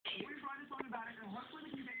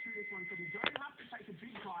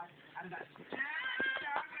How did that?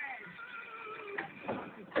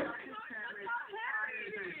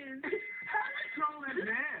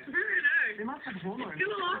 It must have hormones. It's still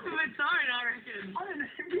a life of its own, I reckon. I don't know,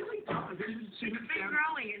 it really does. It's been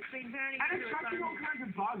growing, it's been burning. And it's catching all kinds of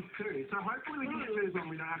bugs too, so hopefully we can get rid of them,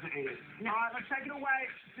 we don't have to eat it. No. Alright, let's take it away.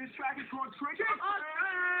 This track is called Trick or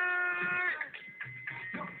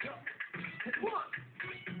What?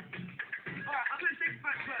 Alright, I'm gonna take the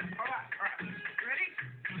first. Alright. Ready?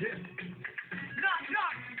 Yeah. Knock,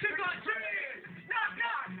 knock, trick or treat! Knock,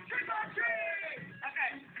 knock, trick or treat!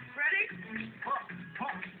 Okay, ready?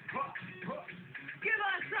 Give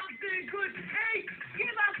us something good to eat!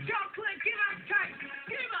 Give us chocolate, give us cake!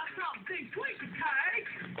 Give us something sweet to take!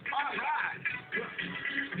 Alright.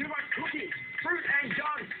 Give us cookies, fruit and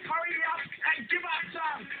gum. Hurry up and give us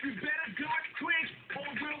some. You better do it quick or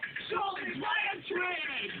we'll surely play a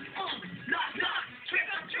trick. Knock, knock, trick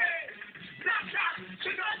or treat. Knock, knock,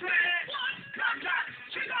 trick or treat. Knock, knock,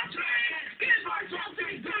 trick or treat. Give us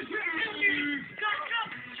something good to eat. Knock, knock,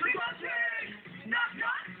 trick or treat. Knock,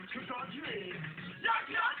 knock, trick or treat. Knock,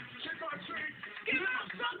 knock, trick or treat. Give us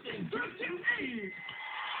something good to eat.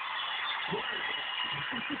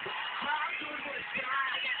 How good was that?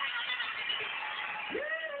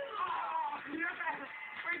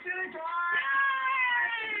 We did it, guys!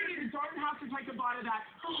 You don't have to take a bite of that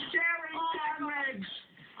scary sandwich.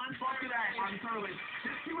 I'm Fuck it out. I'm totally.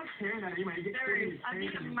 There's too much hair in that anyway. You get There is. I think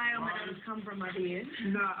it may or may not have come from my beard.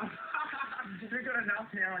 No. We've got enough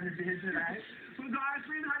hair on your beard today. Well, guys,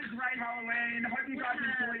 we've had a great Halloween. Hope you guys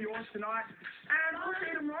enjoy yours tonight. And we'll see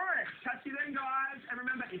you tomorrow. Catch you then, guys. And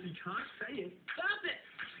remember, if you can't say it, Stop it!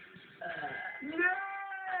 yeah!